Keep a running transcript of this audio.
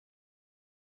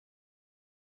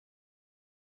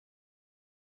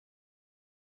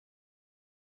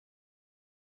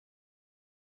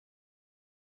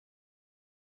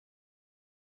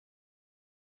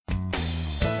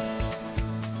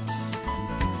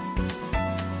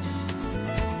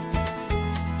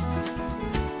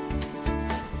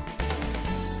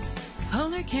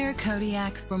Polar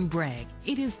Kodiak from Breg.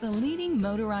 It is the leading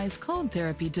motorized cold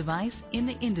therapy device in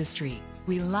the industry.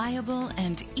 Reliable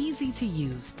and easy to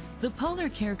use, the Polar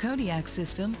Kodiak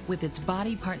system, with its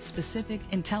body part-specific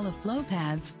IntelliFlow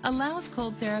pads, allows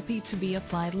cold therapy to be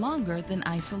applied longer than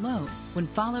ice alone, when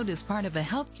followed as part of a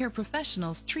healthcare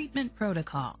professional's treatment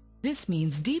protocol. This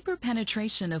means deeper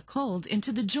penetration of cold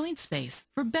into the joint space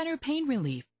for better pain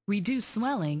relief, reduced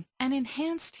swelling, and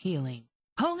enhanced healing.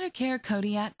 Polar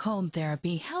Kodiak cold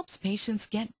therapy helps patients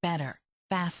get better,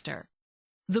 faster.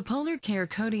 The Polar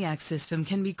Kodiak system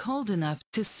can be cold enough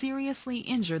to seriously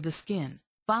injure the skin.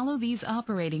 Follow these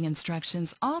operating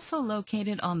instructions, also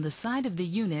located on the side of the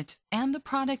unit, and the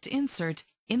product insert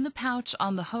in the pouch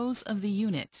on the hose of the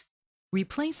unit.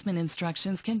 Replacement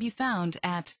instructions can be found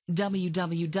at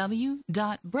www.breg.com.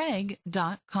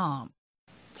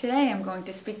 Today I'm going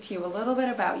to speak to you a little bit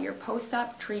about your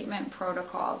post-op treatment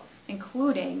protocol,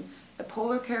 including the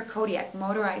Polar Kodiak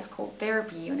motorized cold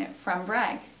therapy unit from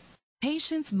Breg.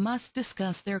 Patients must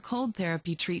discuss their cold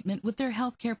therapy treatment with their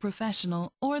healthcare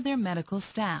professional or their medical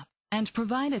staff, and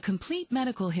provide a complete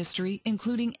medical history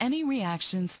including any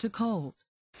reactions to cold.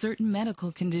 Certain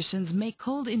medical conditions make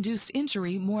cold-induced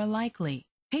injury more likely.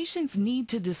 Patients need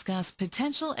to discuss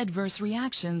potential adverse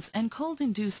reactions and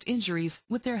cold-induced injuries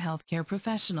with their healthcare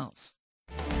professionals.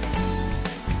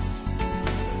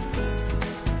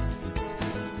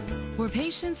 For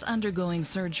patients undergoing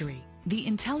surgery, the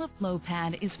IntelliFlow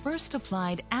pad is first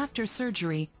applied after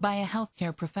surgery by a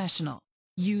healthcare professional.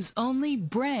 Use only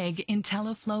Breg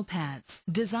IntelliFlow pads,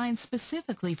 designed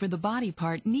specifically for the body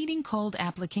part needing cold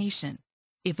application.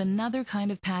 If another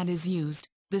kind of pad is used,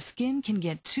 the skin can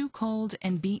get too cold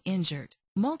and be injured.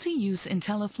 Multi-use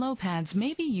IntelliFlow pads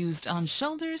may be used on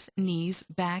shoulders, knees,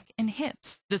 back, and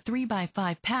hips. The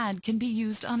 3x5 pad can be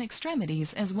used on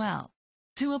extremities as well.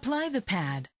 To apply the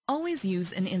pad, always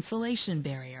use an insulation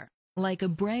barrier, like a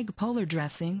Breg Polar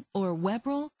dressing or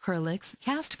Webril, Kerlix,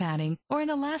 cast padding, or an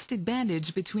elastic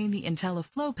bandage between the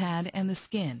IntelliFlow pad and the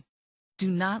skin. Do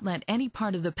not let any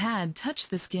part of the pad touch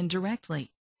the skin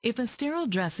directly. If a sterile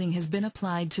dressing has been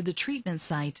applied to the treatment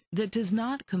site that does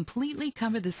not completely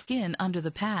cover the skin under the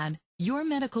pad, your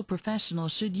medical professional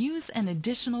should use an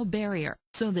additional barrier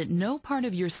so that no part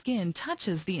of your skin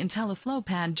touches the IntelliFlow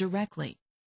pad directly.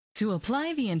 To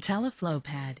apply the IntelliFlow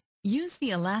pad, use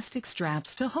the elastic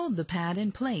straps to hold the pad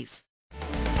in place.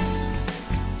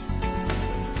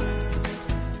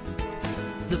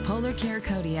 The Polar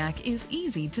Kodiak is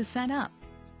easy to set up.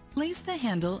 Place the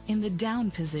handle in the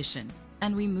down position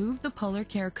and remove the Polar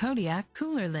Kodiak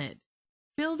cooler lid.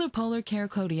 Fill the Polar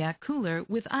Kodiak cooler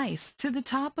with ice to the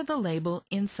top of the label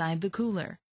inside the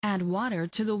cooler. Add water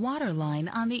to the water line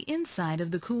on the inside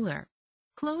of the cooler.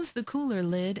 Close the cooler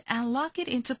lid and lock it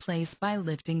into place by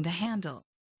lifting the handle.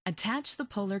 Attach the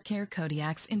Polar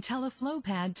Kodiak's IntelliFlow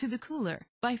pad to the cooler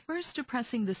by first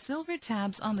depressing the silver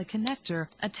tabs on the connector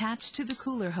attached to the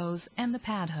cooler hose and the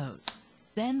pad hose.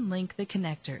 Then link the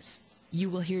connectors. You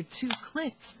will hear 2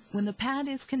 clicks when the pad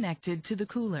is connected to the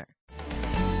cooler.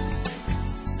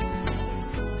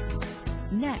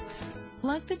 Next,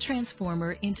 plug the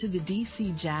transformer into the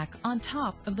DC jack on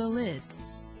top of the lid.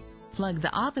 Plug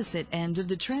the opposite end of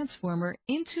the transformer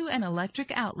into an electric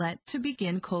outlet to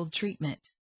begin cold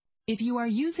treatment. If you are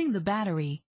using the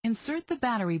battery, insert the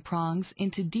battery prongs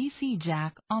into DC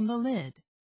jack on the lid.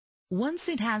 Once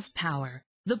it has power,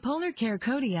 the Polar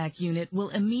Kodiak unit will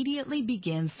immediately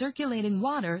begin circulating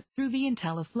water through the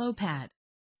IntelliFlow pad.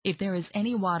 If there is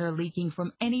any water leaking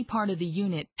from any part of the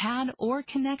unit, pad, or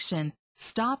connection,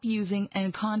 stop using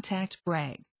and contact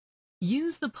Breg.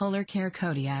 Use the Polar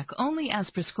Kodiak only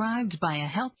as prescribed by a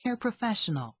healthcare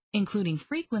professional, including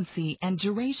frequency and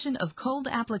duration of cold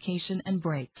application and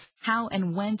breaks, how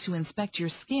and when to inspect your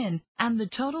skin, and the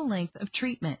total length of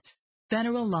treatment.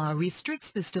 Federal law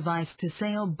restricts this device to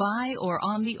sale by or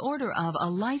on the order of a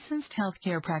licensed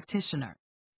healthcare practitioner.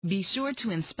 Be sure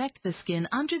to inspect the skin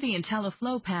under the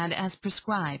IntelliFlow pad as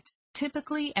prescribed,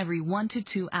 typically every 1 to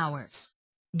 2 hours.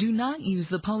 Do not use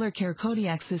the Polar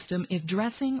Kodiak system if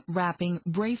dressing, wrapping,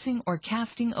 bracing, or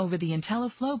casting over the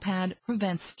IntelliFlow pad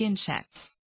prevents skin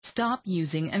checks. Stop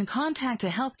using and contact a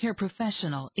healthcare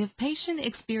professional if patient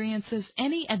experiences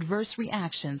any adverse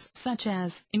reactions such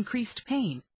as increased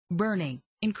pain, burning,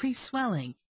 increased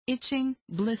swelling, itching,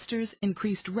 blisters,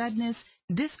 increased redness,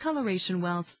 discoloration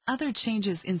welts, other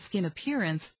changes in skin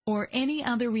appearance, or any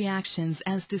other reactions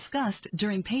as discussed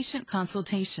during patient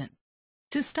consultation.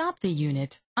 To stop the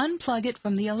unit, unplug it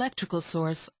from the electrical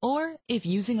source, or, if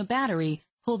using a battery,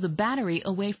 pull the battery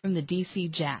away from the DC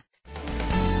jack.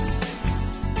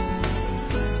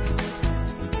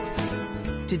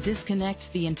 To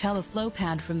disconnect the IntelliFlow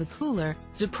pad from the cooler,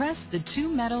 depress the two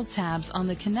metal tabs on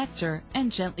the connector and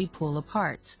gently pull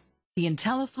apart. The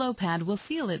IntelliFlow pad will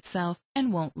seal itself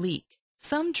and won't leak.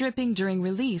 Some dripping during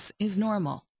release is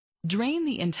normal. Drain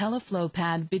the IntelliFlow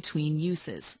pad between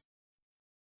uses.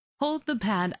 Hold the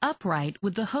pad upright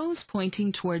with the hose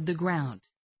pointing toward the ground.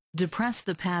 Depress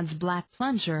the pad's black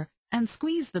plunger and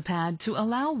squeeze the pad to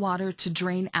allow water to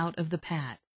drain out of the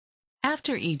pad.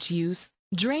 After each use,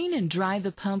 drain and dry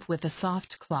the pump with a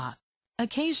soft cloth.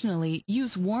 Occasionally,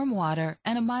 use warm water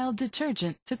and a mild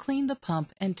detergent to clean the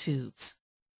pump and tubes.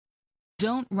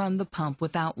 Don't run the pump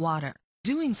without water.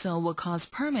 Doing so will cause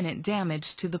permanent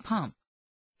damage to the pump.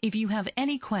 If you have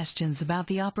any questions about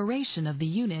the operation of the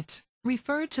unit,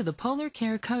 refer to the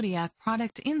PolarCare Kodiak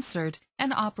product insert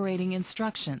and operating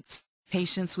instructions.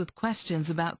 Patients with questions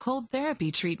about cold therapy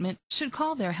treatment should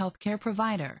call their healthcare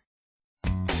provider.